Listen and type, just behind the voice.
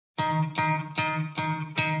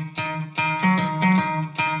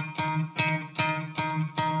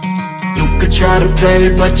try to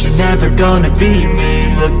play, but you're never gonna beat me.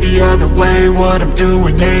 Look the other way, what I'm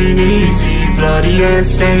doing ain't easy. Bloody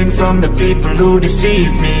hands stained from the people who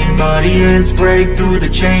deceive me. Muddy hands break through the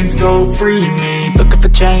chains, go free me. Looking for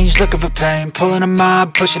change, looking for pain, pulling a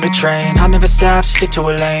mob, pushing a train. I'll never stop, stick to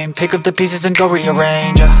a lane, pick up the pieces and go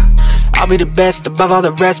rearrange. I'll be the best above all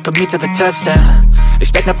the rest, put me to the test and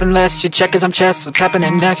expect nothing less. You check as I'm chess, what's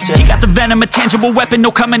happening next? Yeah. He got the venom, a tangible weapon,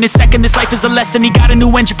 no coming in second. This life is a lesson, he got a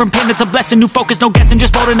new engine from pain, it's a blessing. New focus, no guessing,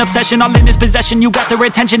 just bold and obsession, all in his possession. You got their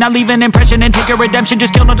attention, I'll leave an impression and take your redemption.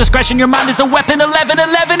 Just kill, no discretion, your mind is a weapon.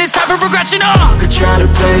 11-11, it's time for progression. You could try to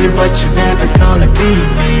play, but you're never gonna beat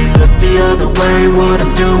me. Look the other way, what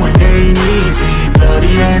I'm doing ain't easy.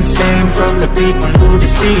 Bloody hands stained from the people who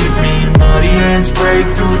deceive me. Muddy hands break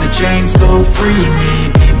through the chains, go free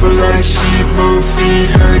me. People like sheep, move feet,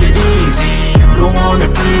 hurt it easy. You don't wanna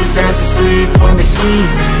be fast asleep when they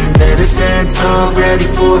scheming. Better stand tall, ready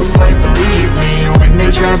for a fight, believe me. When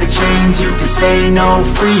they try the chains, you can say no,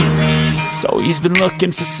 free me. So he's been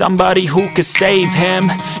looking for somebody who could save him,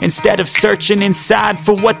 instead of searching inside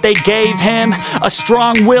for what they gave him. A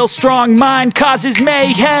strong will, strong mind causes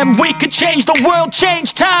mayhem. We could change the world,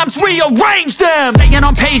 change times, rearrange them. Staying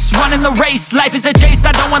on pace, running the race. Life is a chase,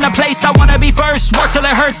 I don't want a place, I wanna be first. Work till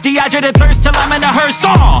it hurts, dehydrated thirst till I'm in a hearse.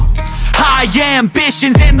 High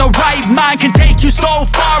ambitions and the right mind can take you so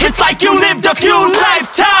far. It's like you lived a few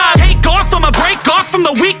lifetimes. Take off, I'ma break off from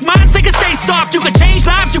the weak minds. They can stay soft, you can change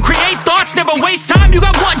lives, you create thoughts, never waste time. You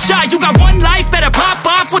got one shot, you got one life, better pop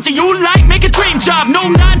off. What do you like? Make a dream job. No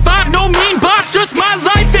 9-5, no mean boss, just my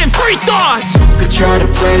life and free thoughts. You could try to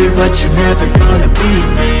play, but you're never gonna beat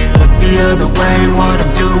me. Look the other way, what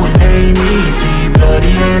I'm doing ain't easy.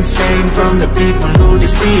 Bloody hands stained from the people who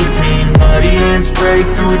deceive me. Muddy hands break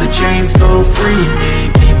through the chains, go free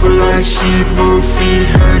me. People like sheep, move feet,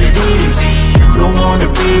 hurt it easy. You don't wanna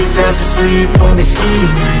be fast asleep when they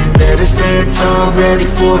scheming. Better stand tall, ready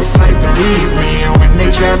for a fight, believe me. When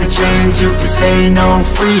they try the chains, you can say no,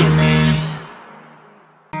 free me.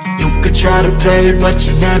 You could try to play, but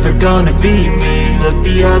you're never gonna beat me. Look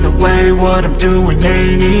the other way, what I'm doing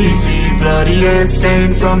ain't easy. Bloody hands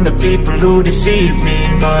stained from the people who deceive me.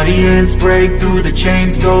 Muddy hands break through the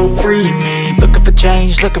chains, go free me. Looking for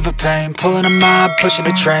change, looking for pain, pulling a mob, pushing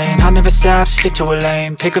a train. I'll never stop, stick to a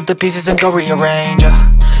lane, pick up the pieces and go rearrange.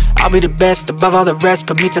 I'll be the best above all the rest,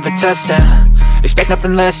 put me to the test and expect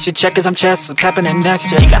nothing less. You check as I'm chess, what's happening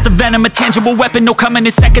next? Yeah. He got the venom, a tangible weapon, no coming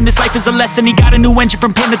in second. This life is a lesson, he got a new engine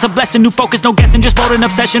from pain, it's a blessing. New focus, no guessing, just bold and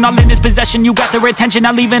obsession, all in his possession. You got their attention,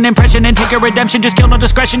 I'll leave an impression and take your redemption. Just kill, no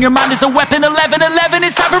discretion, your mind is a weapon. 11-11,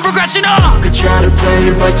 it's time for progression. You could try to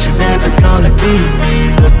play, but you're never gonna beat me.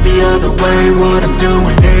 Look the other way, what I'm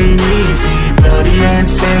doing ain't easy. Bloody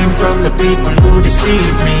hands stained from the people who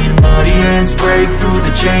deceive me. Muddy hands break through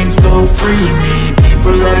the chains, go free me.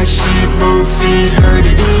 People like sheep, move feet, hurt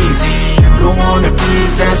it easy. You don't wanna be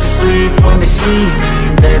fast asleep when they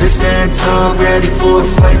scheming. Better stand tall, ready for a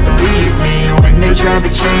fight, believe me. When they try the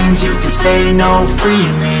chains, you can say no, free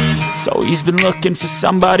me. So he's been looking for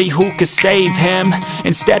somebody who could save him,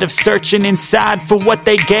 instead of searching inside for what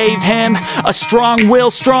they gave him. A strong will,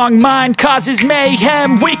 strong mind causes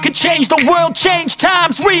mayhem. We could change the world, change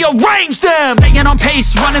times, rearrange them. Staying on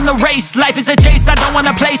pace, running the race. Life is a chase, I don't want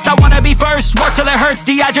a place, I wanna be first. Work till it hurts,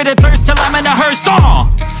 dehydrated thirst till I'm in a hearse.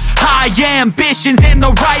 High ambitions and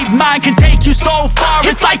the right mind can take you so far.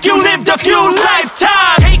 It's like you lived a few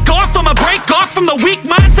lifetimes. Take off, I'ma break off from the weak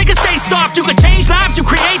minds. They can stay soft, you can change lives, you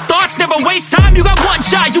create thoughts, never waste time. You got one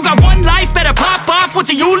shot, you got one life, better pop off. What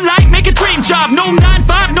do you like? Make a dream job. No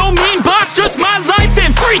 9-5, no mean boss, just my life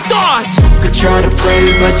and free thoughts. You could try to play,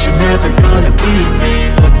 but you're never gonna beat me.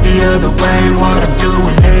 Look the other way, what I'm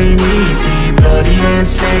doing ain't easy. Bloody hands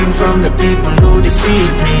stained from the people who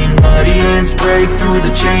deceive me. Muddy hands break through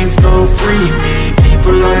the chains, go free me.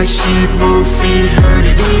 People like sheep, move feet, hurt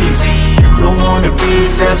it easy. You don't wanna be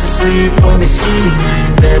fast asleep when they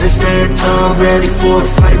scheming. Better stand tall, ready for a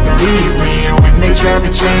fight, believe me. When they try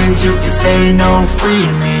the chains, you can say no, free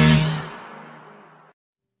me.